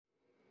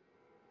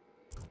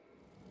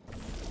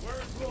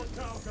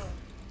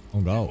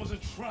Oh God. It was a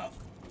trap.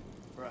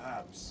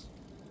 Perhaps.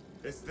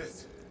 Is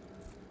this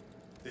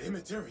the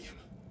Immaterium?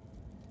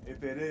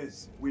 If it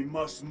is, we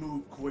must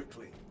move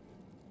quickly.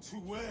 To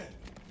where?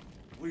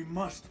 We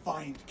must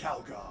find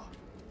Calgar.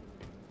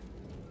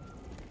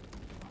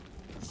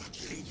 The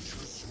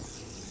dangerous rule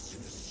is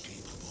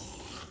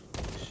inescapable.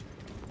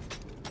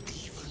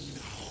 Even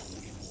now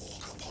we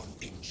walk upon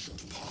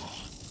ancient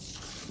paths,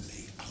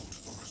 laid out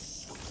for us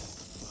before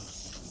the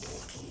first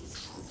mortal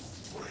true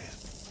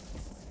breath.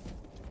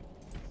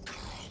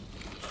 Come.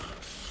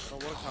 Oh,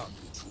 what come?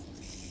 To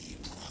me,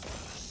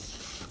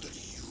 brothers, that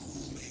you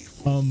may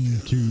Come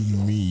to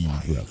me,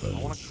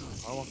 brothers.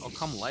 I'll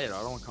come later. I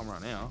don't want to come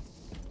right now.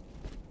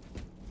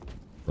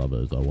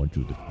 Brothers, I want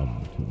you to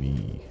come to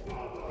me.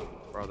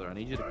 Brother, I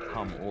need you to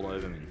come all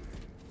over me.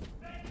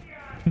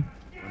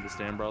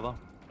 Understand, brother?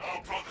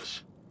 our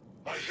brothers.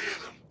 I hear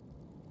them.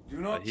 Do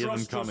not hear them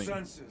trust your coming.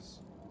 senses.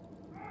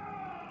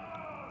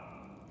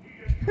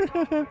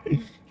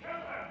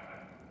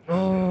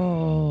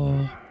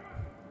 Oh.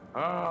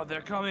 Oh,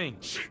 they're coming.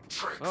 Cheap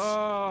tricks.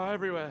 Oh,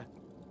 everywhere.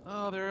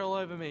 Oh, they're all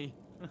over me.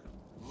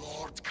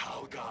 Lord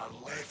Calgar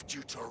left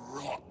you to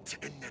rot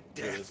in the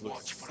Yeah, Death this looks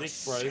Watch for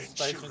sick, bro. a This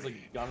station's century.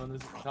 like gunning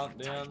this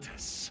cunt down.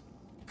 Titus.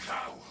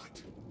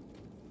 Coward.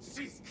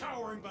 Cease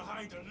cowering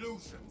behind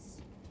illusions.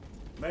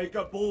 Make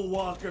a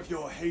bulwark of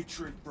your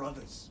hatred,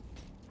 brothers.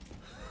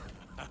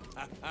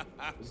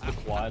 This is the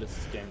quietest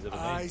this game's ever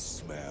I been.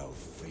 smell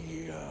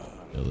fear.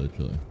 Yeah,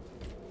 literally.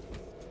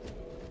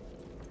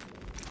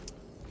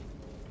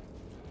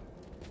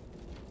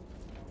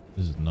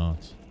 This is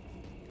nuts.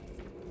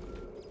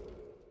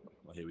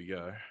 Well, here we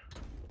go.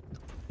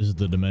 This is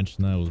the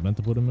dimension that I was meant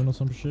to put him in or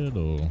some shit,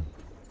 or?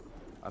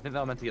 I think they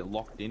were meant to get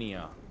locked in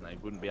here. And they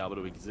wouldn't be able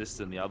to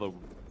exist in the other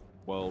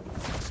world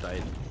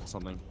state or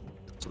something.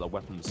 So the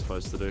weapon was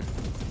supposed to do.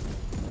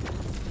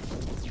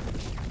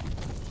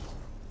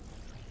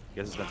 I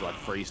guess it's meant to like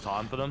freeze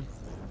time for them.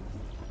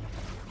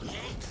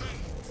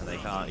 And they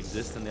can't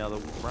exist in the other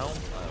realm.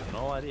 I have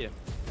no idea.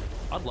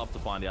 I'd love to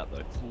find out though.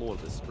 The lore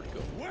of this is pretty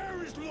good.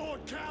 Where is Lord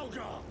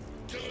Calgar?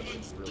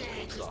 Gilliman's Really dog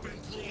cool has stuff. been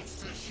brought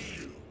to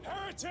heal.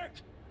 Heretic!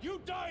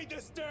 You died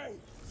this day!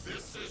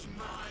 This is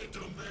my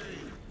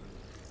domain.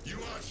 You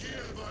are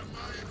here by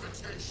my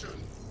invitation.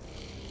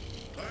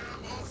 I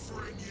am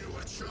offering you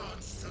a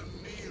chance to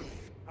kneel.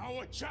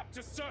 Our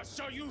chapter, sir,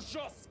 shall use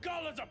your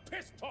skull as a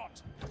piss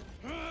pot!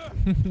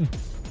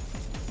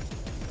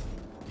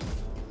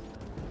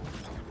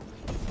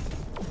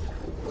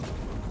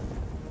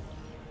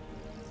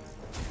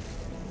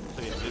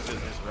 So yeah, this is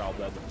his realm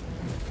then.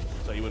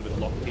 So he would have been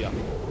locked here.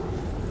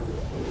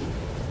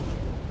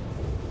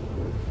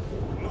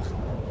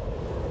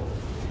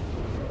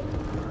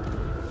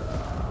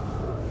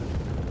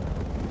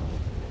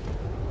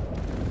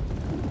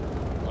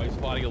 Oh, he's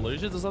fighting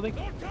illusions or something?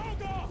 Lord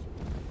Calgar!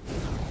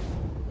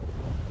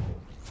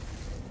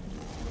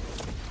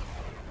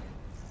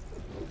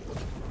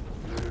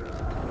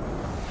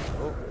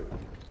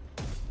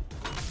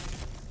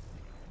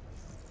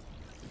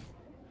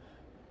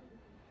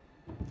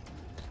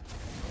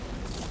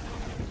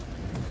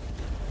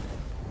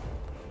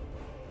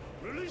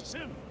 Release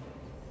him,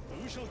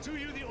 and we shall do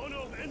you the honor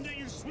of ending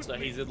you swiftly.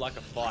 So he's in like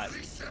a fight.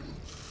 Release him!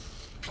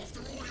 After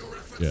all your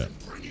efforts Yeah. in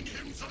bringing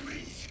him to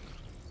me!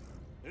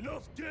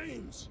 Enough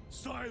games.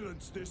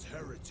 Silence this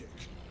heretic.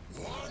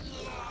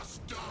 One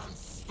last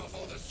dance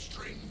before the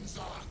strings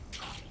are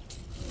cut!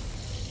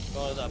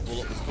 Oh, that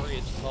bullet was 3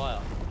 inches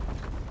higher.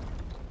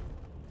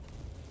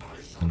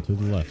 And to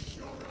the left.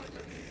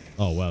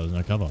 Oh wow, there's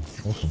no cover.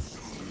 Awesome.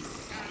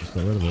 Just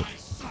got rid of it.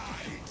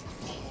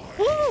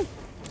 Woo!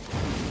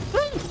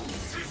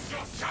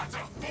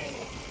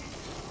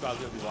 Guy's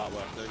gonna be light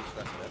work, don't you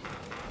stress about it.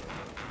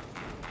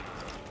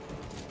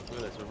 Look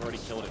at this, we've already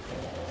killed it.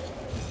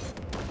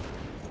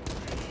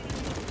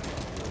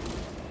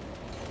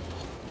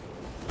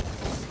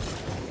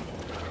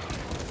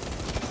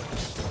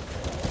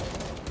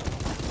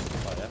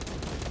 Oh yeah.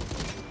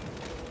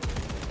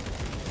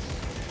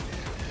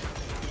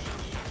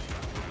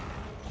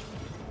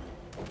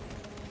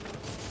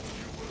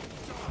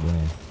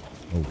 Yeah.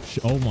 Oh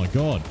shit! Oh my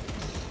god!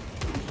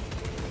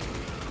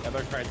 Ebo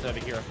crates over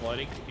here are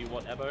floating if you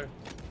want Ebo.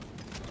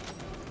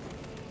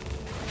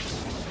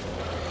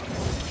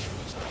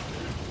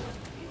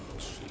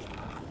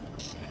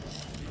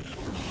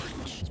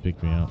 He's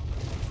picked me out.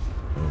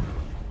 Oh.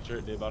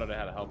 Sure, dude, I don't know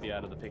how to help you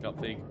out of the pickup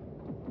thing.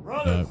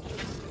 Brothers,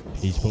 No.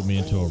 He's put me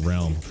into a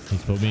realm.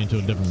 He's put me into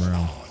a different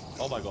realm.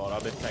 Oh my god,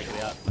 I've been taken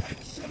out.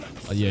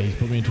 Yeah, he's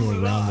put me into a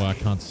realm where I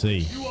can't see.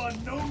 you are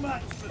no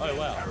match for Oh this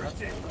wow.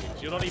 heretic.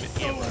 So you're not even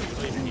here, bro. You're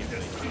not even here. You're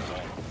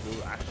gone.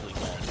 You're actually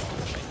gone.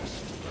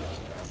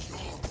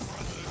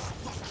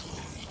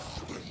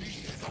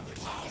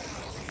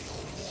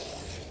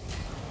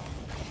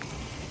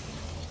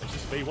 It's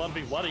just me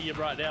 1v1 of you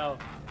right now.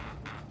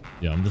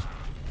 Yeah, I'm just.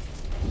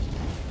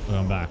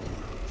 I'm back.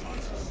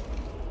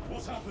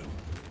 What happened?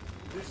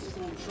 This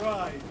fool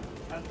tried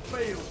and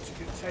failed to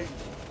contain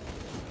me.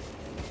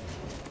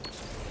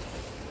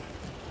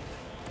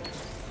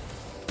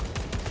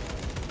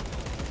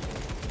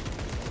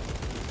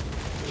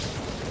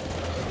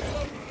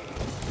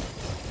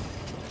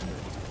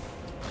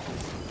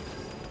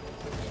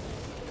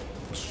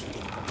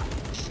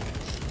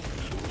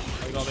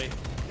 They got me.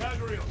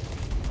 Gadriel,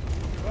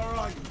 where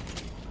are you?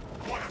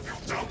 What have you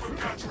done with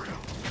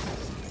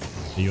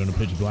Gadriel? Are you in a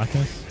pitch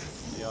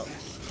blackness? Yep.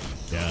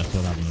 Yeah, that's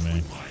what happened to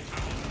me.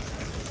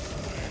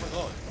 Oh my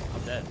god,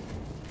 I'm dead.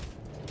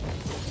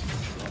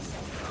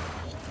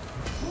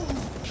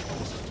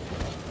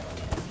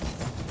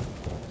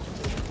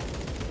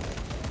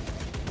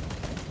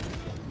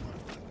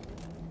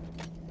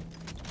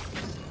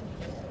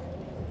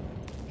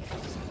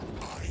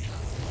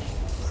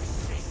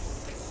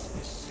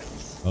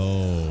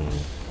 Oh.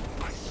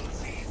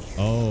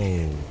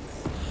 Oh.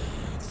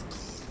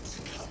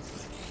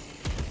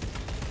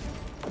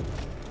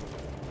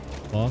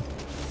 Fuck.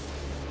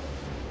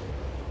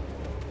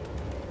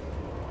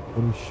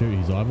 What do we shoot?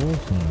 His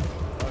eyeballs? No.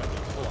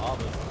 Full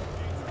armor.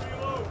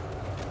 Reload.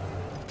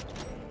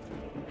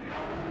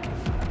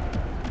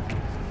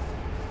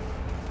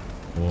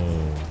 Whoa.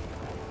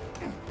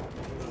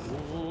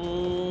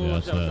 Ooh, Yeah,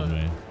 that's watch out, hurting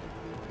me.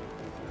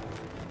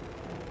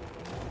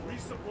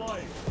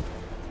 Resupplying.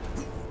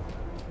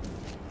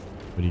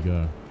 Where'd he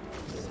go?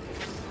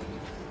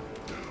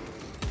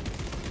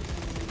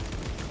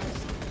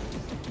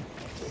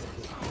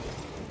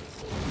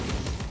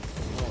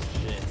 Oh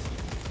shit.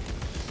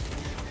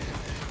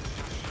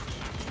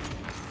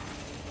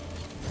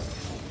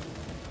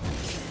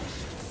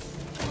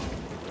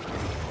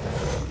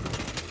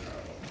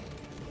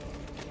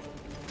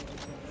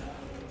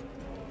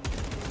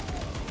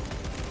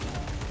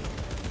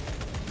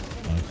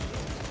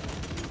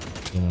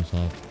 Nice. Almost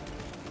off.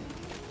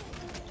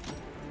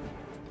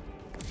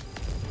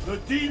 The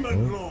demon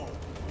Oh. lord.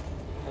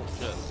 Oh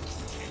shit.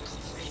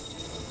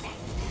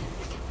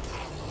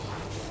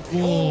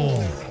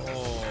 Whoa.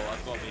 Oh,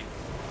 that got me.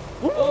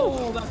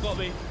 Oh, that got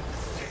me.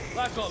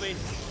 That got me.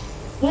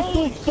 What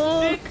the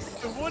fuck?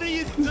 What do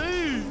you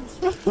do?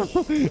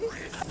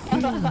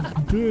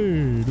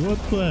 Dude, what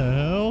the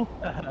hell?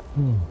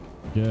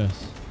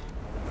 Yes.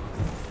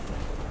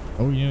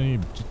 Oh, yeah, you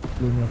just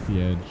blew me off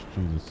the edge.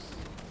 Jesus.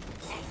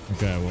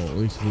 Okay, well, at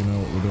least we know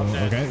what we're doing.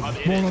 dead. Okay, I'm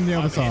in spawn it. on the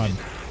other I'm side. in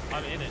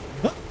it.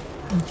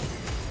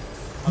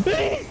 I'm in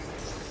it.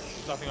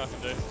 There's nothing I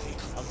can do.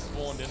 I'm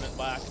spawned in it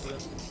by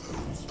accident.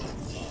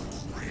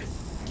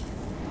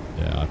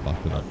 Yeah, I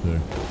fucked it up too.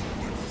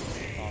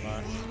 Oh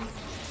no.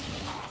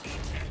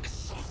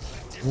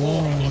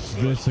 Whoa, what's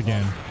this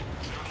again?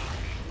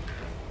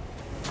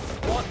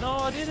 What? No,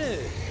 I did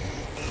it.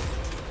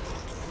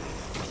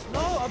 No,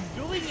 I'm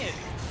doing it.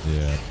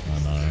 Yeah, I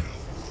know.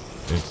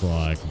 It's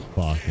like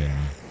fucking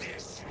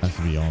has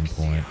to be on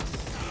point.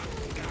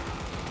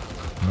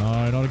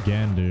 No, not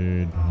again,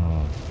 dude.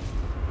 Oh.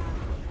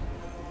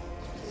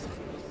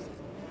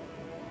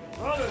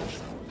 Brothers.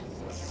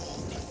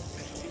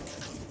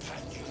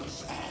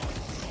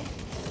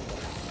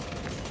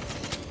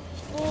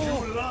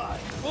 You lie.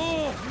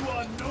 Oh. You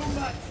are no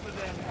match for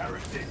them,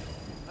 heretic.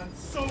 And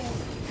so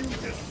you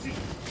deceive.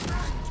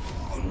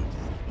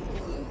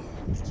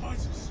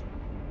 Titus.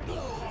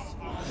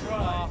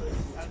 Try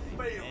and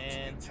fail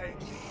Man. to take.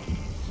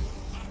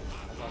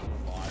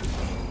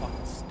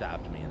 Fucking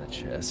stabbed me in the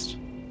chest.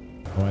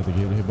 I have to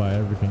get hit by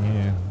everything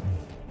here.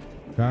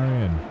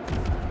 Carrion,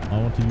 I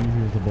want to use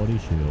you as a body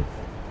shield.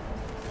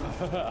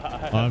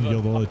 I'm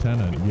your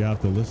lieutenant. You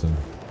have to listen.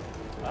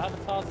 I have a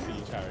task for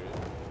you, Chariot.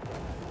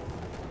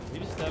 You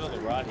just stand on the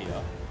right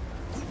here.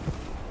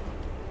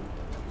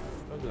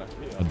 What did I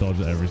do? I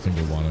dodged every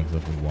single one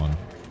except for one.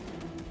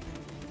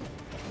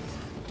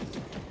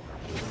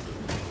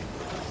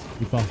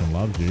 He fucking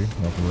loves you.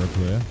 Off the rip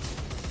there.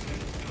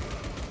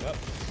 Yep.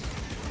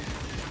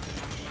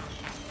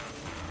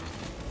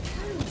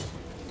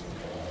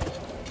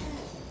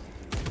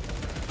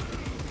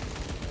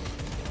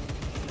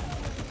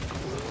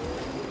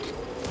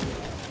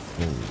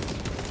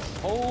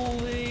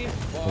 Holy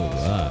fuck.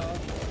 Alright.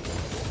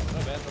 No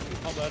man, I'm getting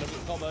comboed, I'm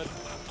getting comboed.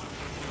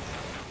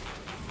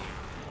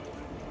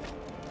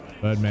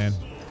 Birdman.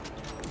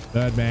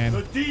 Birdman.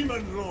 The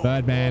demon lord. Oh,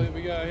 Birdman. here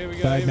we go, here we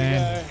go,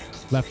 Birdman. here we go.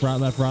 Left, right,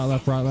 left, right,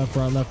 left, right, left,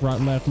 right, left,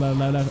 right, left, left,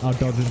 left, left. I'll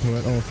dodge into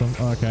it. Awesome.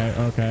 Okay,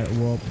 okay.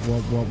 Whoop,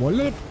 whoop, whoop,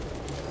 whoop.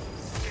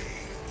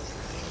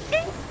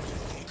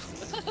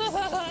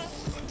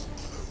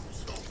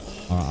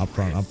 Alright, up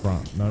front, up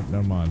front. No,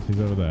 never mind. He's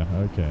over there.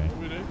 Okay. What do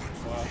we do?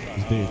 Oh,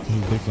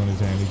 His dick's on his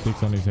hand. His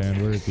dick's on his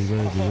hand. Where is he? Where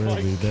is he? Where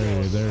is he? There he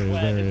is. There he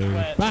is. There he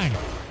is. Bang!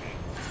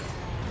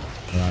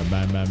 Alright,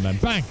 bang, bang, bang,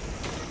 bang!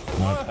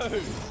 No.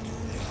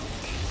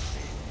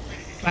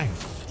 Bang!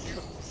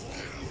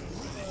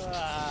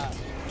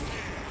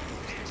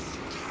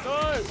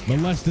 No!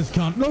 Molest this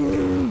cunt.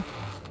 No!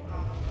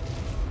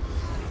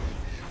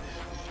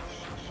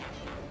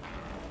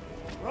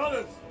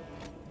 Brothers.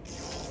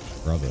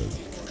 Brothers.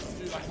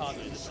 Dude, I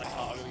can't do this. I can't.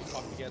 I'm gonna be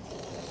fucked again.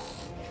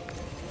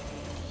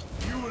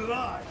 You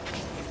lie.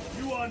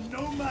 You are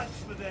no match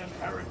for them,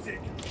 heretic.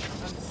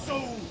 And so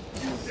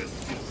you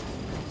deceive.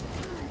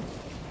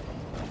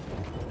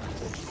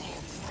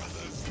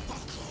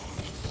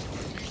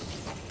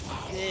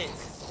 Shit.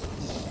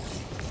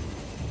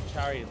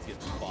 Chariots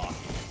get fucked.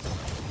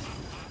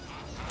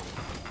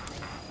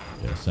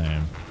 Yeah,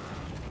 same.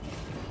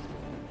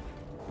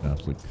 No,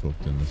 absolutely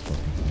cooked in this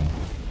fucking thing.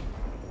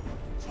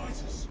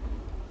 Titus,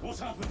 what's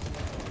happened?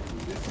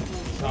 This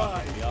will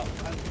try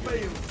and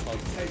fail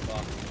to take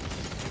up.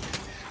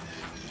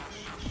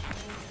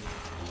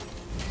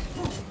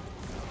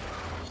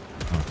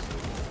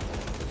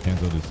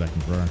 Cancel the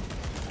second throw.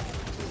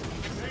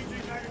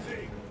 Changing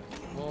magazine.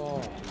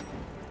 Oh.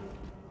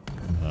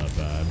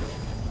 Bad.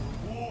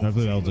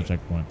 Hopefully that was a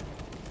checkpoint.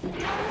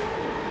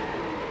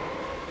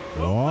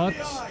 What?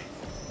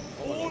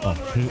 Oh,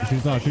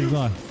 she's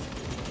die.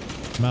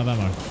 I'm out of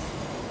ammo.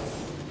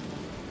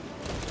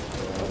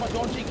 Oh my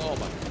dodging. Oh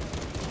my.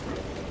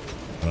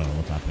 I don't know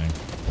what's happening.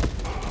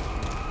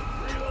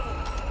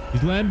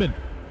 He's landed.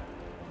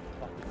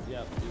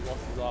 Yeah, he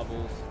lost his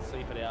eyeballs.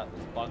 Seep it out.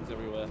 There's bugs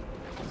everywhere.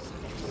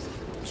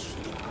 He's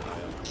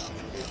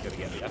gonna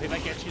get me. I think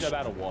that gets you no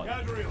matter what.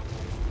 Gabriel,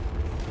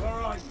 all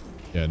right.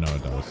 Yeah, no,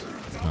 it does.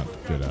 Not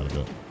good out of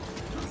it.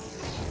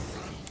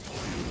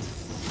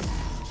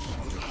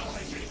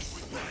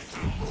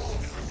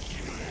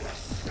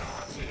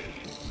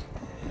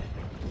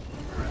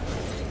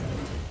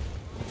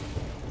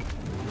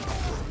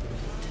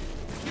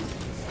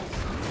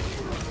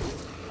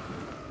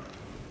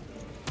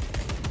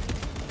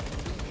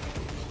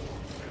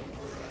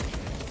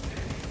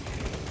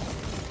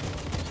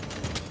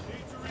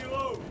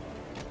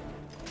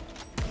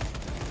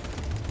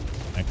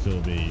 Next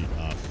will be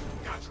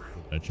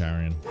a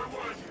Charian. I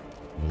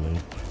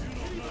believe.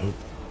 Oop.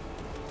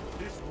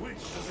 This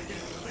witch has again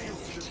failed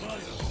to divide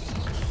us.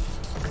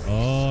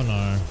 Oh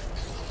no.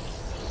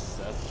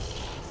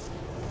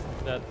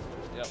 That.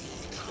 Yep.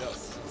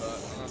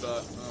 I'm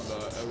not.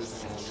 Every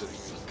single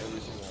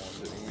one's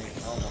hitting me.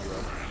 Oh my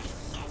god.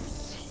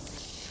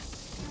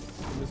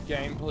 This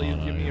game, please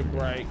give me a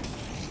break.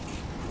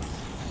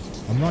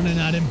 I'm running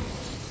at him.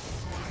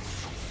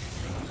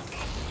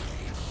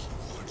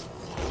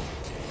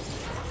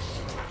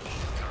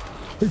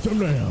 It's him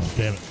down.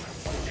 Damn it.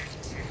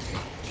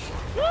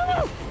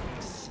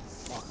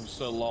 Fuck, I'm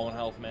so low on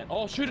health, man.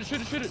 Oh, shoot it.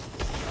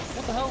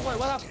 What the hell? Wait,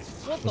 what happened?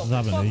 What's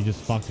happened? He just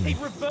fucked me.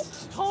 He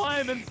reversed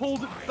time and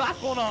pulled it back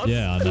on us.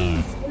 Yeah, I know.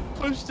 He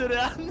pushed it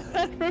out and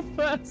then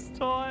reversed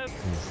time.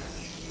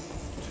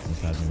 What's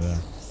happening there?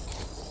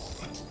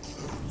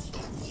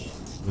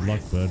 Good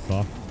luck, bird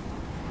fuck.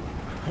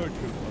 Bird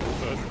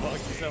fuck. You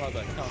sound like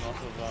that coming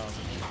off of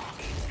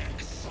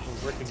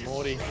Rick and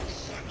Morty.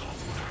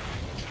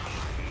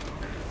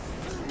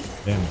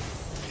 Damn it.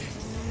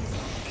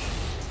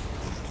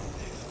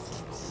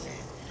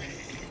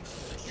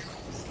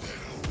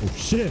 Oh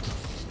shit!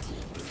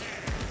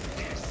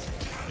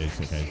 It's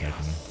okay, taking me.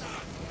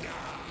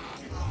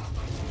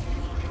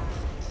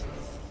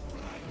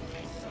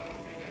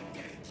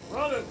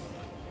 Brothers!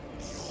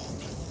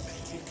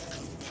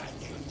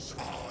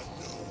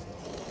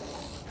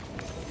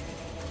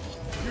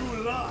 You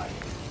lie!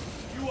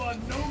 You are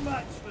no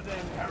match for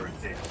them,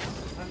 heretic!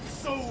 And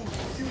so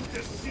you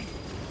deceive!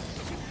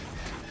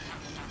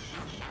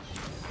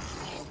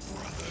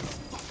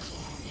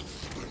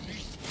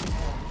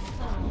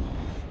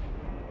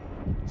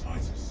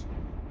 Titus,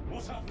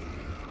 what's happened?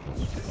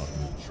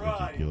 Fucking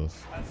Try ridiculous.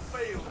 and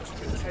fail to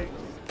contain me.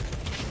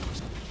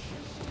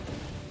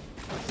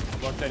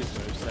 Block that is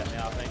moveset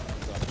now, I think.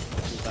 So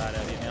not too bad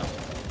out here now.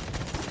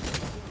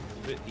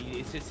 But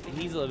it's just,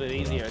 he's a little bit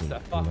easier. It's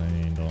that fuck.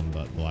 Land on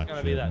that black It's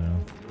gonna shit be that now.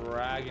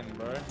 dragon,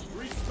 bro.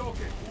 Restock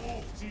it,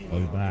 wolf team. I'll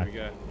be Here back. we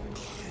go.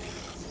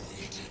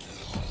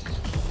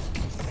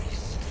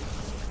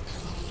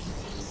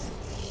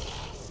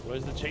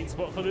 Where's the cheat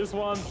spot for this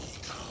one?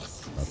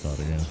 Outside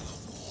again.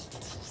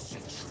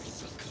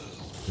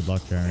 Good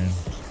luck, Charian.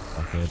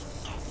 Fuck it.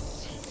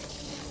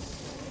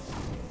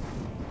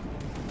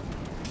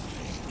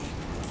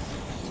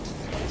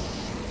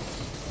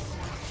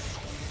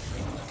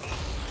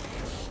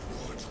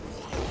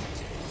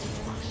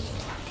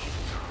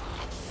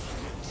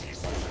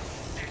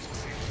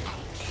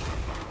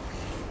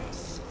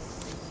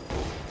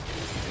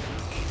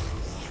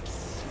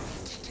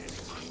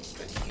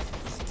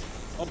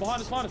 Oh,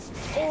 behind us.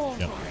 Oh!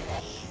 Yep.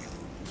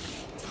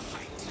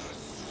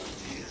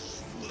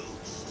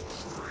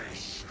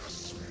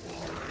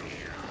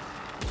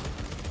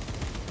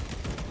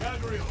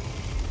 Gabriel,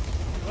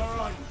 all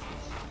right.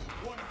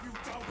 What have you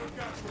done with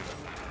Gabriel?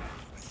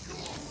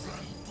 Your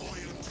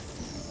flamboyant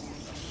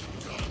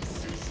fool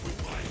dances with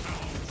my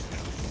hound.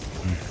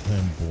 You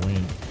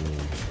flamboyant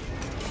fool.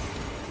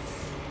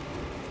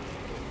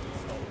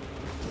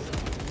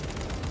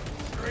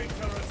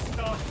 Traitor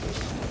stuff.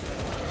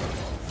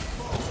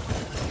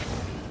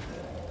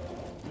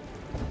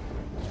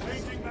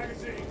 Changing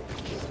magazine.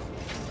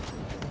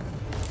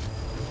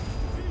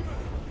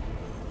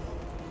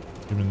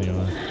 Give him the eye.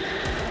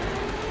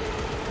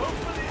 Look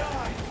for the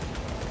eye.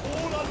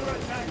 All other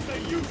attacks are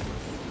useless.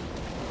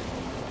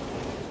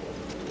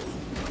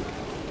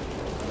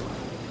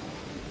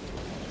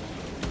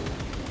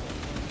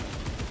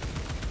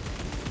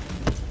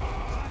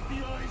 At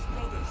the eyes,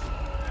 brothers.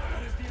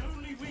 That is the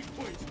only weak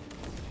point.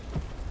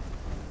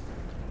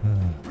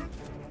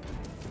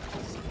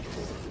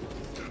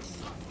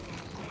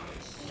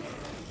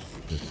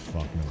 It's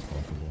fucking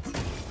impossible.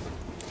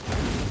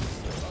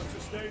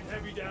 Sustained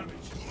heavy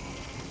damage.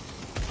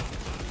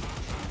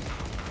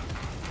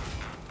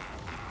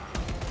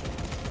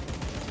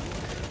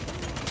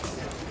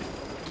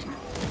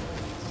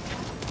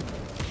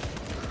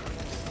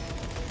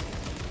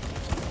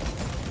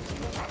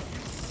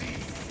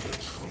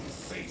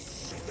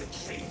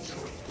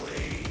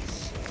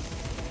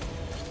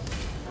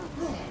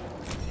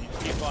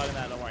 Keep fighting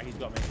that, don't worry, he's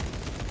got me.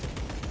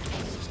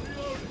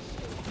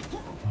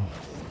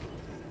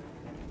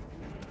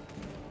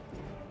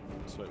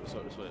 Sweet.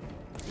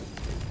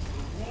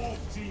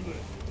 Wolf demon.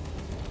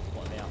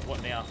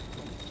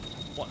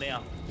 What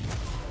now?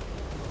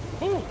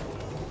 Ooh!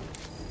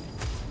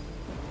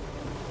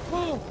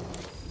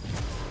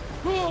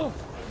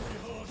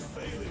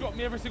 He's got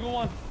me every single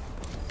one.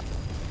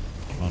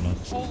 Oh no.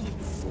 Holy.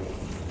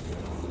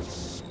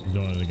 He's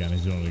doing it again.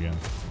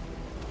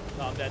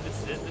 No, I'm dead.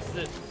 This is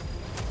it.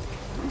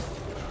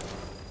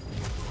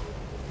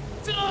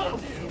 Oh!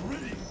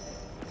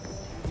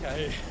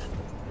 Okay.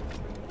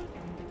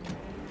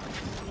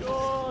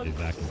 God. He's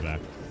back.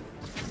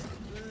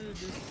 Dude,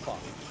 this fuck.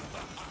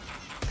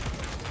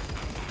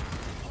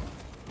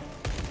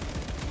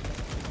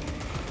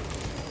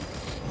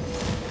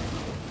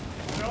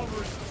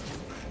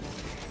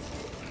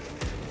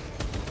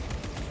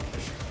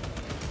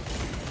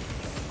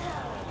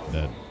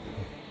 Dead.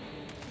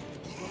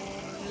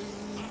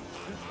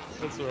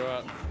 That's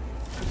alright.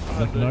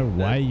 There's no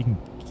way you can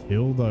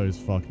kill those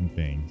fucking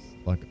things.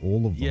 Like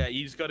all of them. Yeah,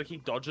 you just gotta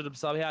keep dodging them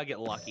somehow, get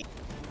lucky.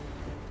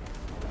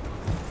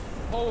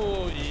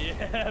 Oh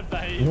yeah,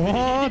 baby.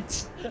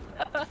 What?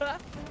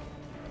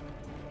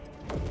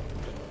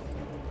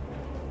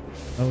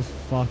 That was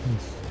fucking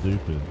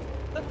stupid.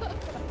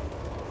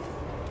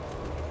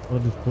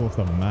 What just pull off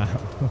the map?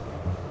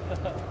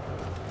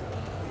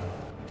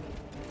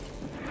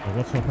 Like,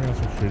 what's stopping us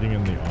from shooting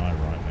in the eye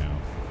right now?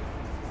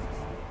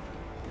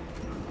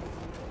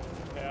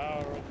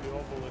 Power of the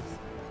obelisk.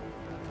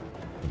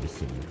 Let me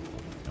see.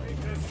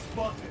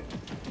 Spotted.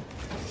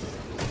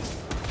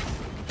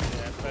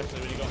 Yeah, especially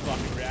when you got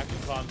fucking reaction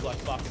times like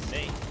fucking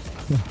me.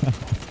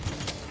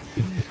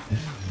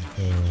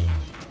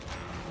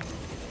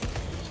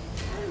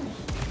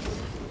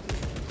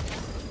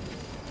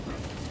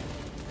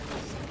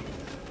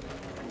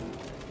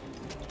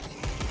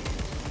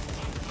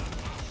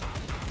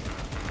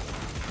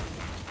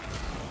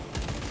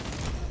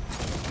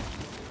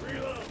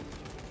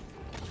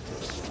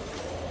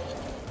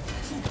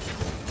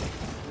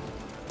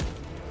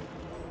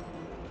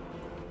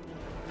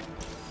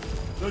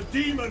 The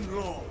demon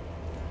roll.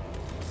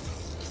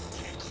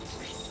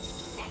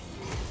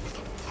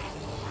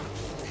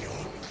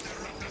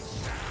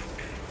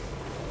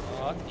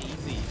 Oh, that's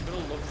easy. You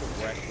gotta look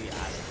directly at it.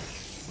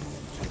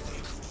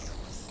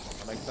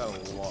 That makes that a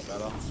lot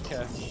better.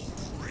 Okay.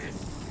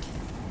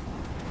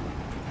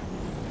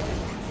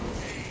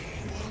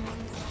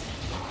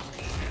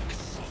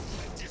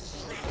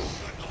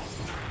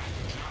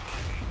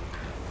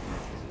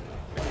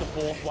 It's the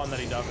fourth one that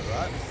he does it,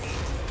 right?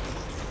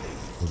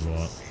 With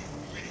what?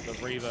 The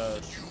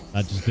reverse.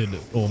 That just did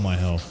all my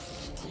health.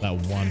 That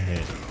one hit.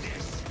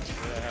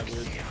 Yeah, how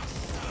good.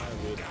 How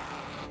good.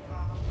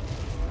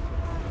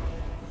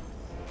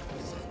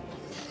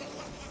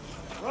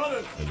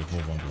 Brothers, Yeah, the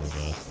full one's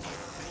reverse.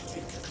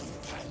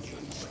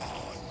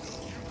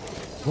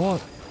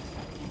 What?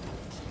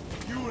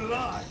 you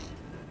lie.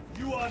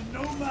 You are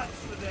no match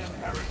for them,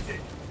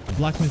 heretic. The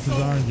blackness is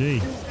RNG.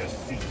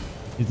 Deceit.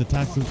 His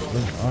attacks are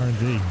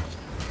RNG.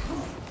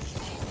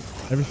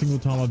 Every single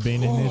time I've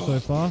been in here so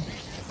far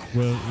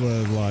were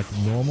like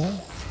normal.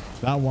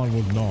 That one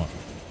was not.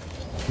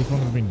 This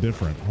one has been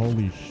different.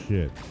 Holy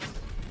shit.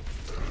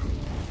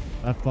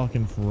 That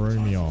fucking threw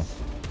me off.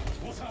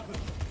 What happened?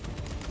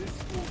 This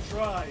fool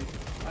tried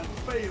and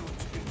failed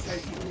to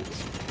contain you.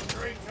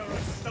 Traitor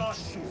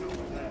Astartes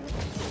over there.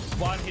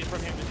 One hit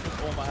from him just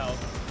took all my health.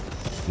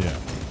 Yeah.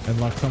 And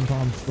like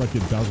sometimes like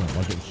it doesn't.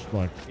 Like it's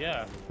like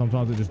Yeah.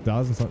 sometimes it just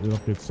does and something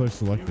like it's so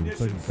selective. It's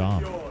so Munitions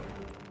dumb. secured.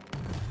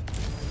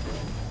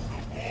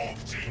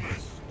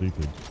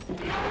 Stupid. Go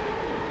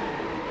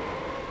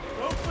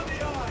for the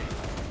eye.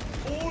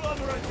 All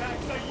other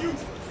attacks are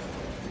useless.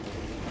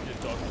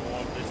 Just dodge more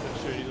of this and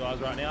shoot his eyes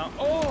right now.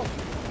 Oh!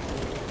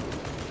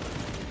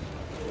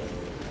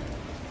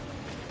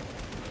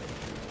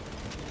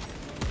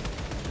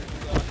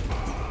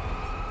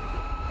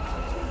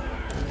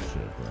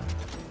 Shit, bro.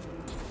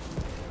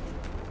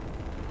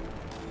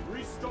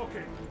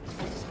 Restocking.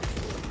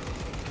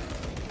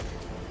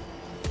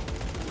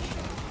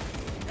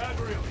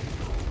 Gabriel,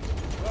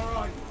 where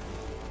are you?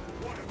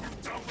 What have you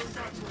done with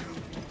Gadriel?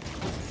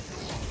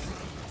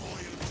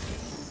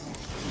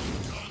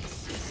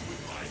 Dances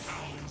with my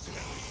hounds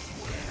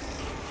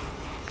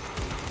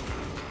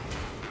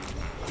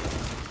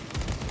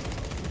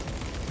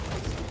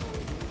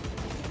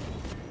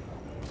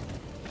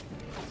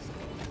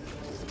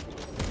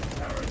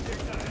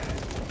Heretics ahead.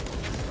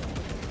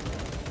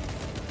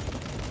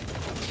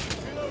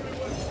 Reloading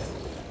with.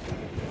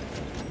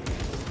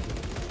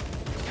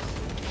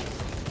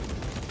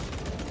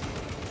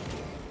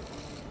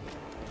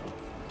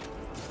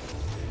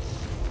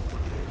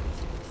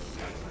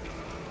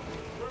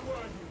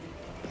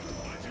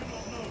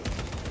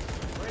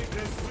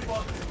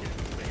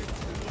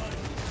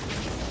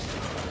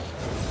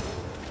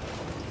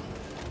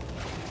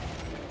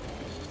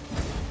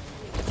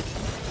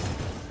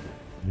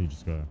 did he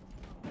just go?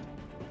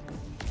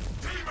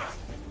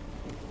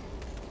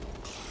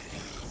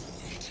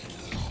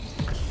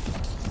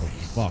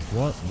 Oh, fuck,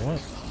 what? What?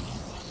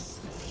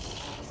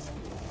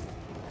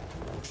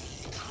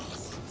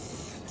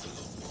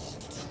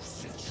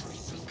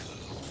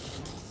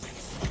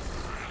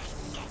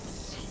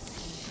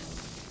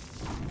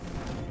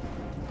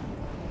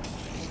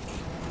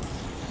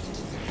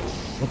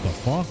 What the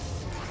fuck?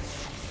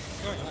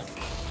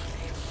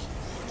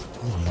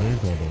 Who's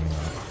moved all doing that?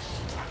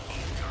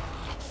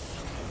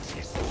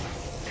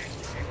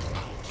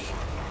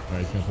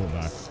 Alright, he's gonna pull it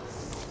back. This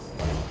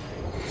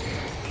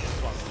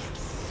one.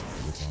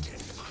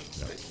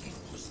 Yep.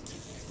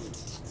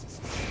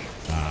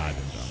 Ah, I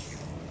didn't jump.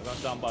 I got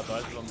done by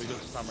both of them because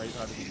for some reason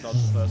I didn't dodge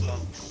the first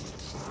one.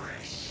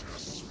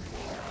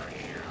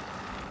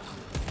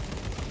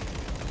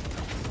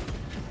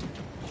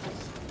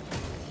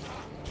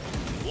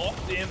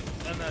 Blocked him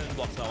and then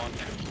blocked that one.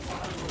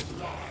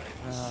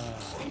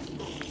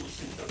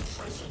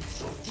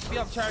 Get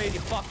up, Chariot, you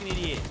fucking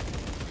idiot.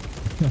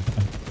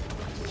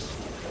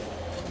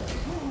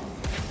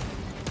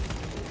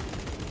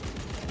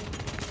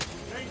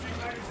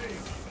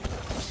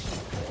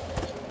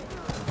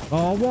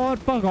 Oh, what?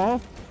 Fuck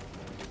off.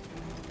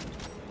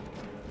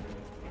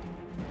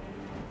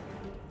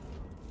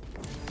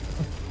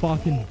 I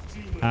fucking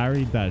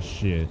parried that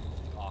shit.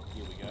 Oh,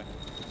 here we go.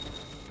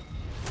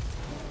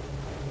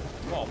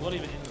 Oh, I'm not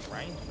even in the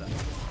range of that.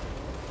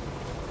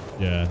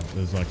 Yeah,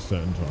 there's like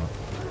certain time.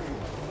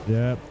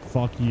 Yeah,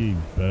 fuck you,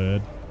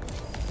 bird.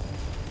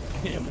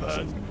 Yeah,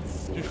 bird.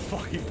 You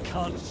fucking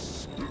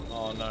cunt.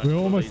 Oh no. We've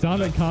almost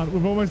done it, cunt.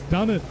 We've almost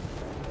done it.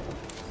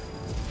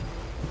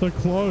 So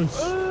close.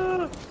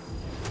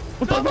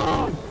 What the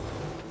fuck?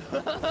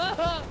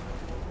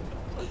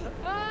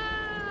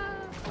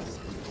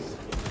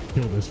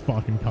 Kill this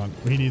fucking cunt.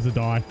 He needs to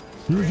die.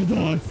 He needs to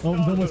die. Oh,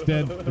 he's almost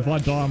dead. If I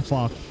die, I'm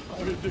fucked.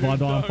 If I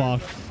die, I'm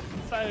fucked.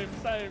 Same.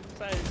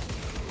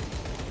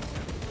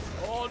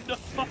 Oh no!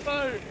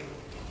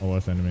 Oh,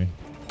 worst enemy.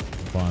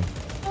 I'm fine.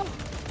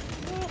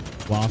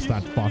 Blast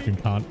that fucking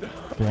cunt.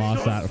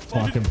 Blast that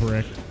fucking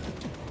prick.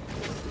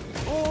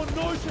 Oh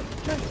no!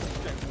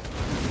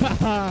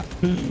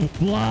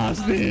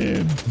 Blast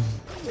him!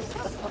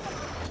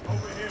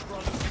 Over here,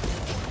 brother.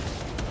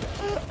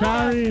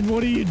 Karen,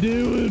 what are you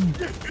doing?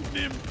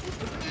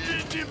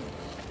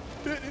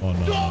 Oh no,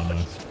 no, no.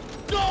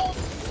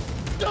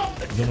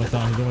 He's almost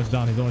done, he's almost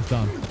done, he's almost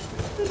done.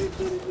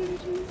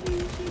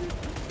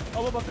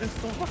 Oh, my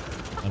pistol.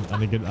 I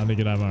need to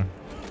get ammo.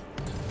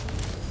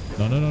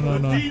 No.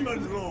 Demon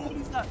Lord. What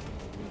is that?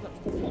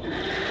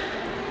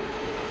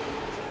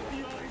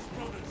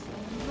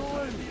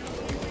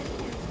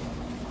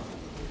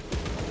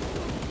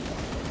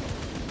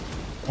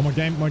 Oh,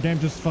 my game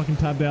just fucking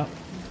tabbed out.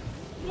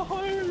 No!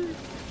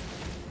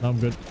 No, I'm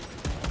good.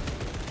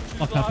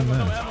 What happened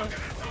there?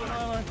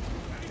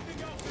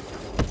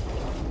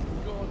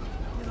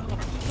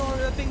 Sorry,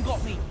 that thing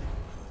got me.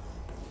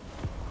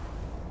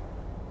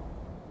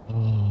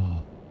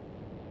 Oh,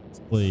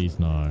 please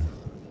no.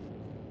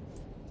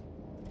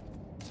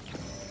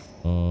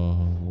 Oh,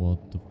 what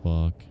the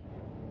fuck?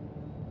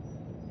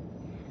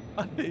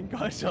 I think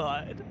I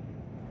died,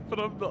 but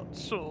I'm not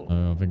sure.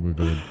 I think we're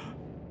good.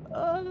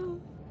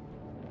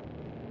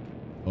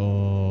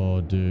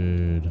 Oh,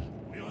 dude.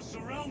 We are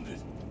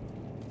surrounded.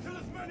 Kill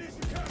as many as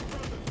you can,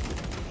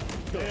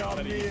 brothers. They are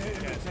mere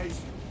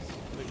imitations.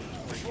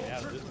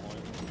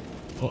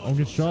 Oh, I'll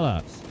get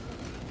shot at.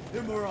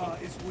 Himura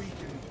is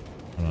weakened.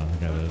 Oh no,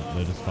 okay,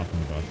 they're just fucking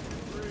with us.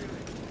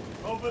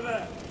 Over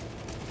there.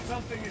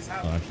 Something is They're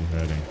happening. actually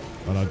hurting.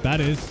 Oh no, that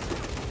is.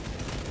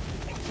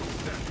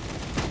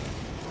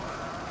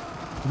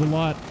 The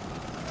light.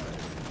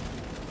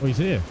 Oh, he's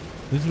here.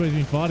 This is where he's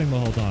been fighting the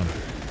whole time.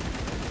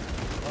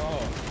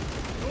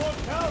 Lord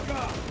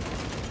Calgar!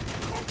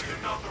 Copy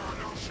another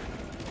illusion.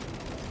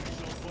 We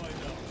shall find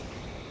out.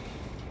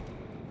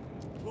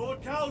 Lord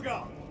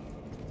Calgar!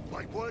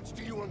 My words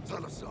to you on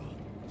Talasar.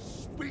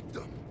 Speak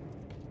them.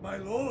 My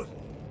lord,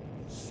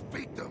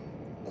 Speak them,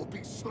 or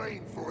be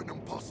slain for an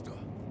impostor.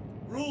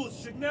 rules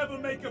should never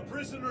make a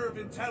prisoner of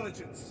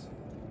intelligence.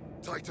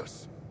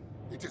 Titus,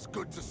 it is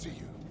good to see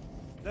you.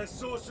 That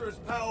sorcerer's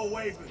power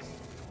wavers.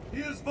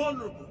 He is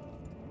vulnerable.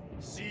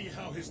 See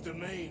how his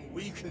domain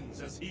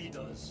weakens as he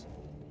does.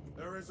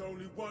 There is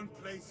only one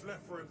place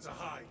left for him to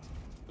hide.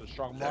 The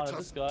strong Let mind of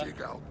us this guy.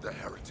 dig out the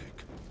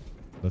heretic.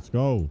 Let's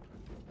go.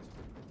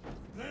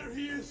 There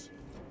he is,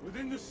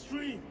 within the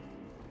stream.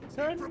 Is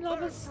there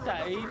another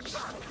stage? It is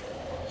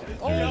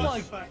Oh the my-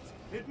 artifact.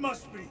 It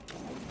must be.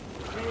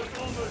 There is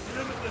almost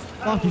limitless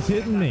power. Fuck, he's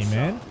hitting me,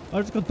 man.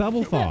 I just got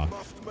double fire.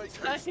 Must make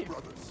haste, Same.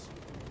 brothers.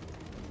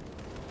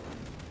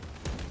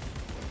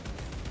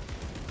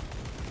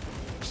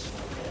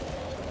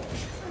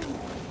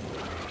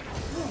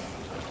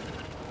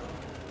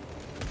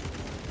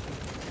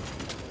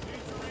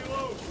 Need to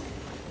reload.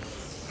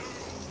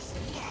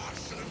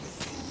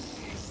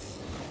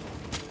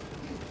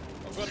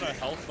 I've got no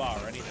health bar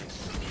or anything.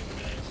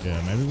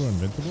 Yeah, maybe we're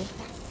invincible.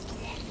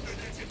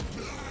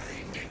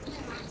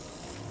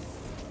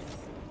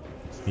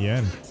 The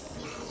end.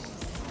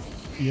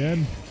 The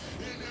end.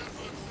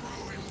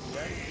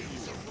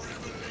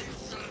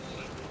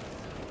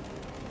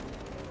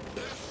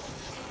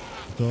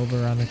 It's over,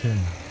 Anakin.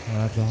 I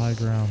have the high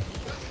ground.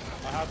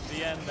 I have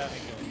the end,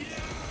 Anakin.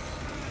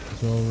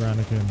 It's over,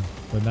 Anakin.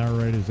 The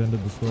narrator's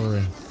ended the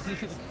story.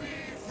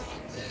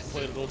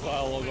 Completed all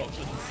dialogue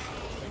options.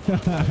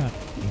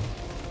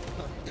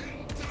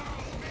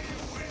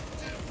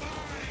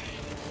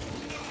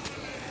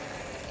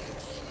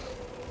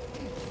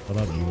 What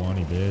up, you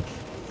whiny bitch?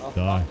 Oh,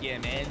 Die. fuck yeah,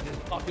 man.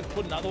 Just fucking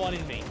put another one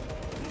in me.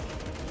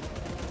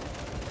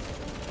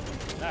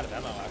 I'm out of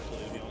ammo,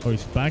 actually, to be honest. Oh,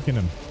 he's spanking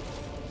him.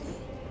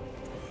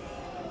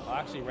 I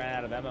actually ran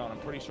out of ammo, and I'm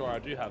pretty sure I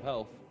do have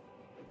health.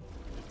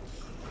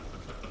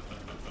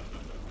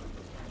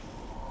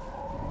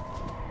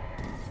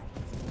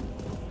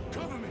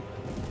 Cover me!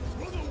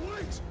 Brother,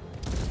 wait!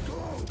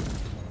 Go!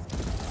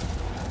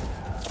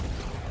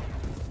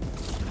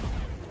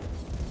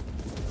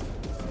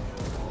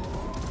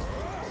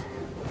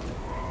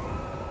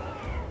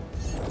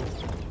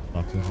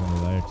 Fuck, this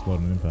one they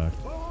explode an impact.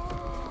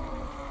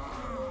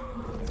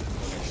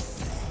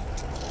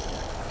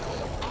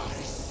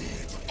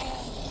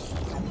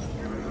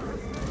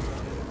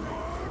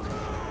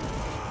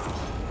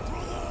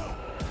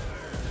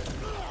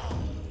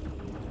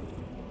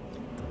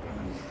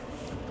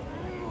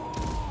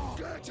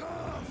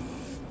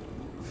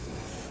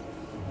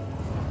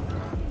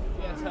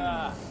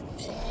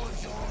 All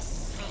your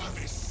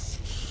service,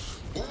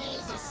 all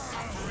the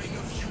suffering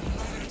of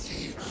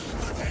humanity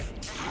for the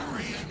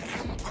Carrion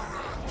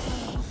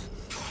Emperor.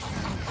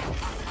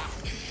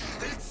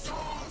 It's all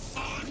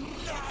for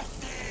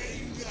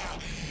nothing.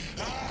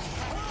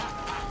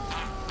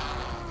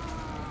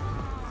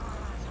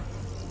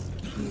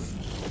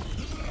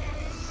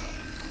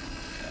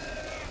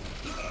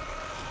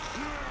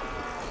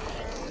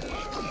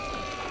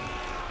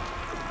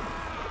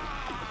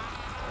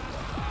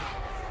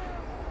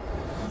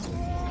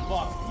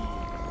 Fuck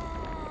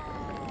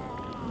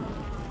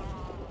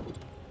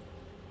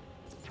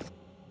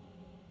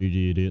you.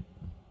 GG, idiot.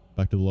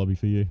 Back to the lobby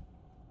for you.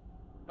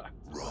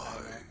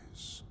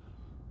 Rise,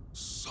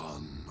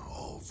 son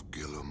of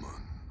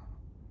Gilliman.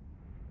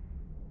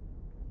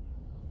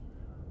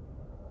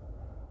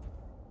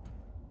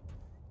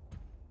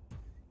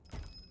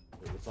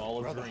 It was all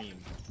a Brother. dream.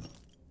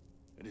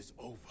 It is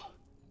over.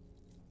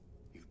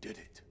 You did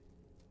it.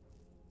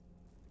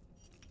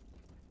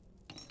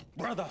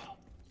 Brother!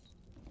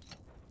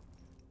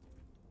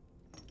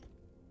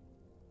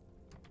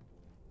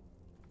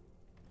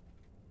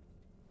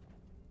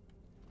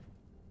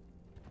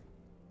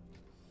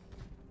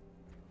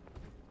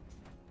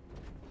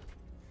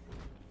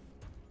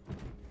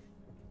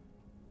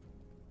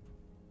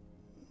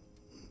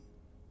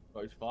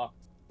 Oh, he's fucked.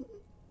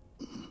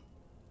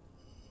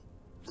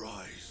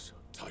 Rise,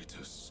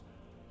 Titus.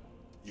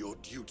 Your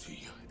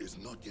duty is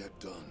not yet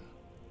done.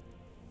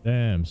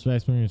 Damn,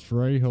 Space Marines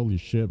 3? Holy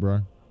shit,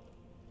 bro.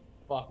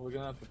 Fuck, we're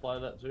gonna have to play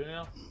that too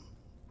now?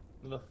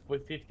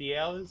 With 50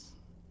 hours?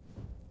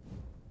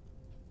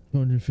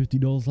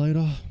 $250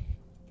 later.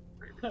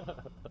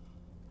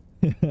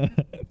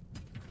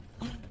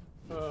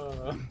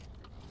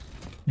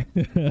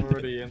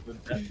 Already into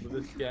debt for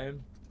this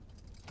game.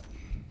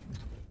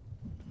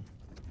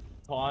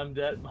 Time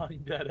debt, money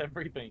debt,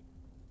 everything.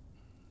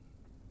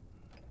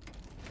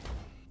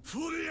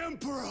 For the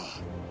Emperor!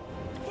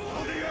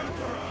 For the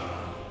Emperor!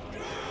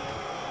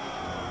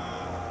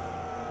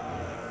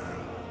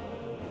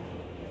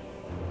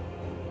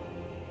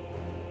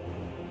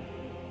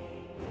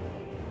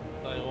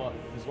 Tell you what,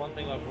 there's one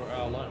thing I've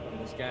learned from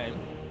this game.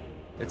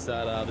 It's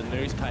that the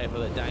newspaper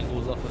that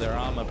dangles off of their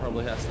armor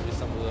probably has to be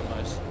some of the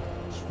most,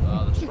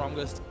 the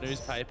strongest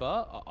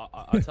newspaper.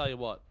 I tell you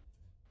what,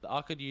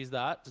 I could use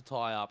that to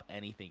tie up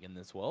anything in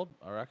this world,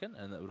 I reckon,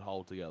 and it would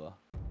hold together.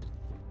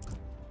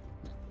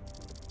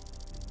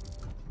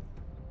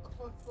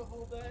 For the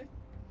whole day.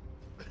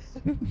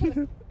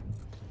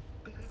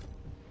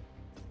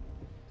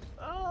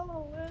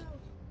 Oh, wow.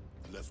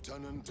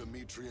 Lieutenant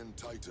Demetrian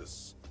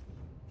Titus,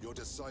 your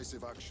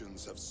decisive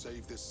actions have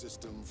saved this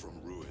system from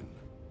ruin.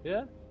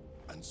 Yeah?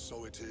 And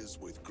so it is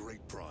with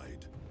great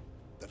pride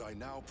that I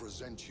now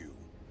present you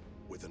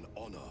with an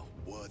honor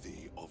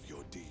worthy of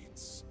your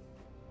deeds.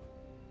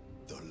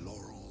 The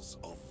laurels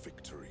of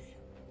victory.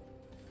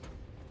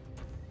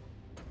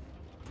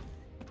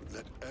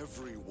 Let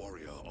every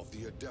warrior of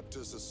the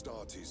Adeptus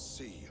Astartes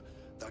see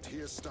that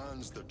here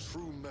stands the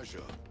true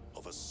measure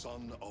of a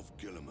son of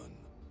Gilliman.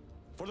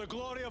 For the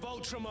glory of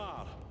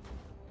Ultramar!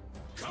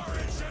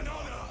 Courage and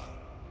honor!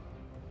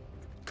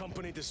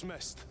 Company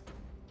dismissed.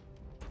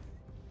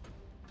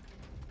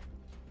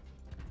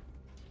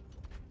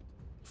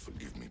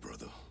 Forgive me,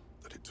 brother,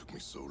 that it took me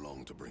so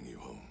long to bring you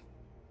home.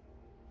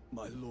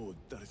 My lord,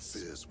 that is...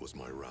 Fierce was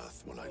my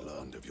wrath when I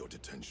learned of your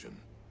detention.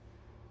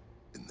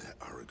 In their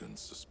arrogant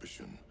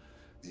suspicion,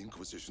 the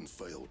Inquisition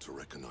failed to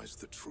recognize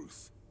the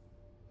truth.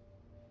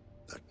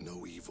 That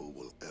no evil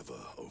will ever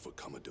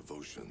overcome a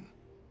devotion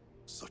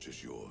such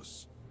as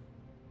yours.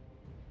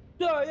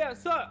 Sir, yeah,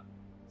 sir!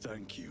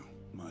 Thank you.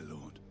 my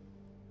lord?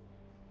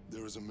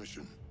 There is a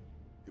mission.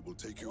 It will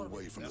take you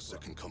away from the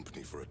second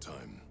company for a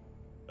time.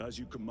 As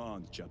you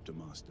command, Chapter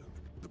Master.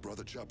 The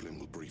Brother Chaplain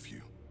will brief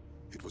you.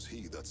 It was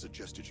he that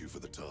suggested you for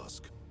the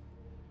task.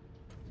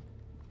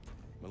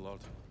 My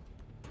lord,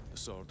 the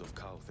sword of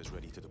Kauth is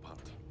ready to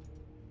depart.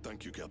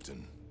 Thank you,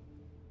 Captain.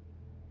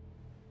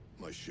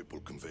 My ship will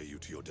convey you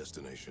to your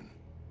destination.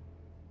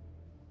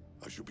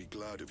 I shall be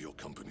glad of your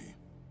company.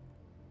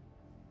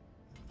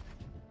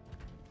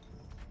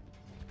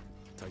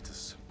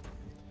 Titus,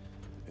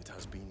 it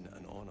has been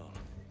an honor.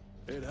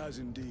 It has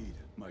indeed,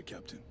 my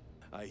captain.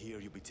 I hear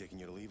you'll be taking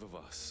your leave of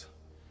us.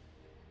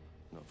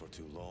 Not for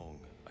too long,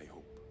 I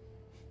hope.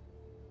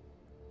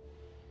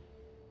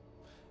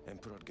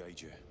 Emperor guide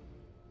you.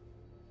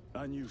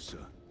 And you,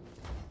 sir.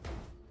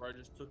 Bro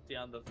just took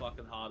down the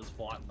fucking hardest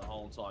fight in the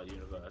whole entire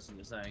universe, and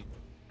you're saying,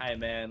 hey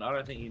man, I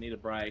don't think you need a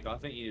break. I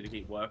think you need to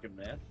keep working,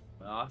 man.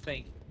 I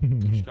think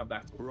you should come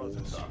back to war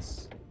with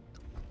us.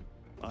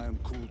 I am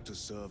called to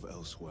serve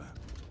elsewhere.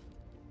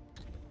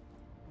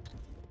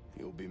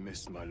 You'll be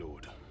missed, my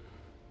lord.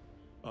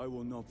 I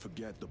will not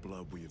forget the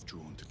blood we have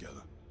drawn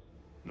together.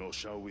 Nor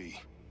shall we.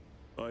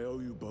 I owe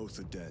you both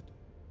a debt.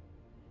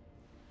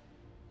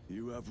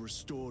 You have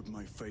restored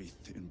my faith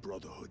in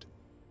brotherhood.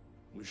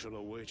 We shall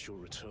await your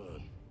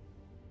return.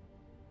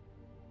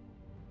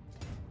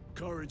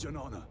 Courage and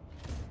honor.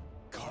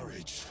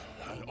 Courage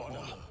and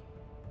honor.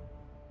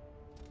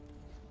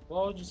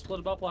 Why would you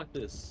split them up like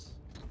this?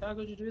 How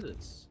could you do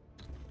this?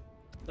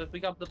 They've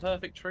become the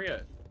perfect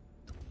trio.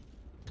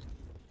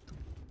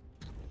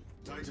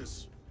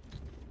 Titus,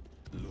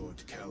 Lord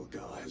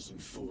Calgar has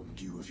informed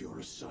you of your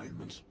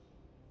assignment.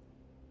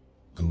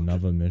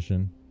 Another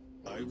mission.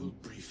 I will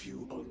brief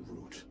you en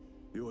route.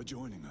 You are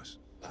joining us.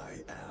 I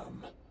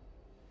am.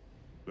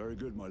 Very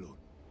good, my lord.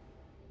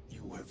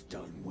 You have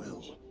done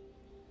well.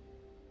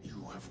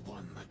 You have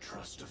won the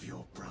trust of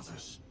your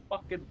brothers.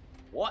 Fucking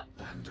what?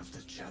 And of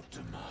the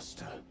chapter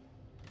master.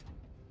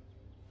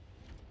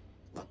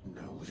 But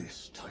know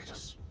this,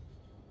 Titus.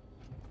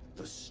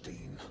 The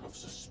stain of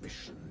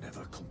suspicion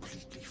never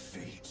completely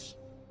fades.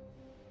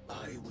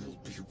 I will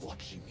be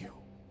watching you.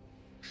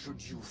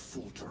 Should you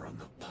falter on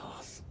the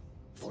path,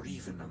 for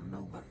even a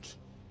moment.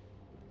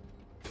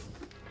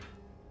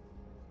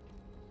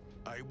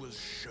 I will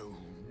show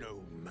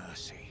no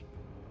mercy.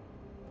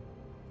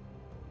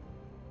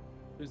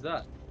 Who's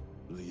that?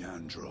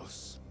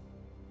 Leandros.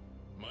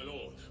 My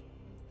lord,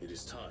 it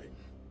is time.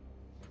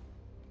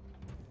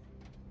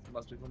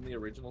 Must be from the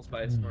original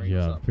Space Marine. Or Yeah,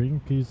 I something.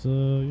 think he's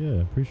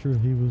yeah, pretty sure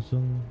he was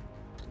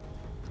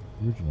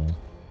original.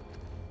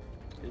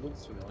 He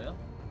looks familiar.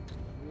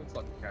 He looks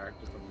like a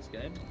character from this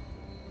game.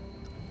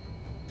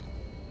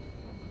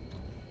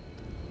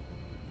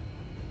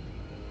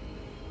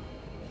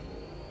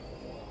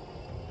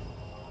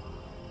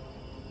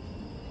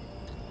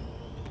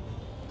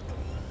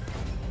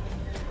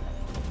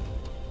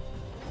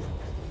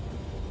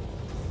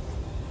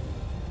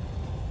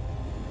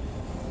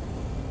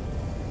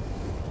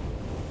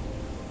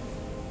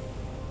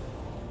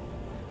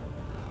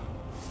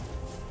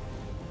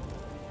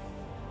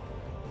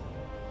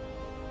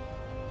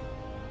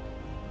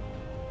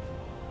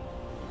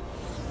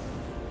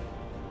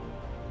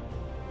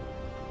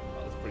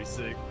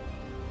 Sick.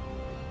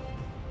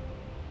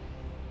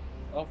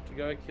 Off to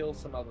go kill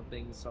some other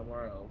things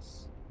somewhere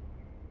else.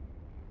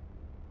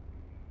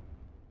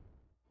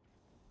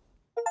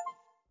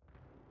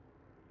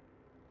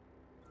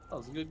 That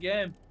was a good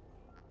game.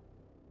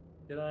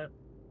 You know.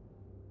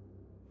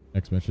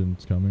 Next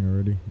mission's coming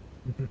already.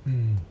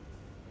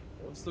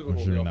 We've still got all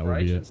the Assuming that will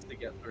be operations it. to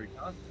get through,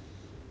 huh?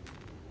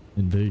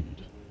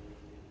 Indeed.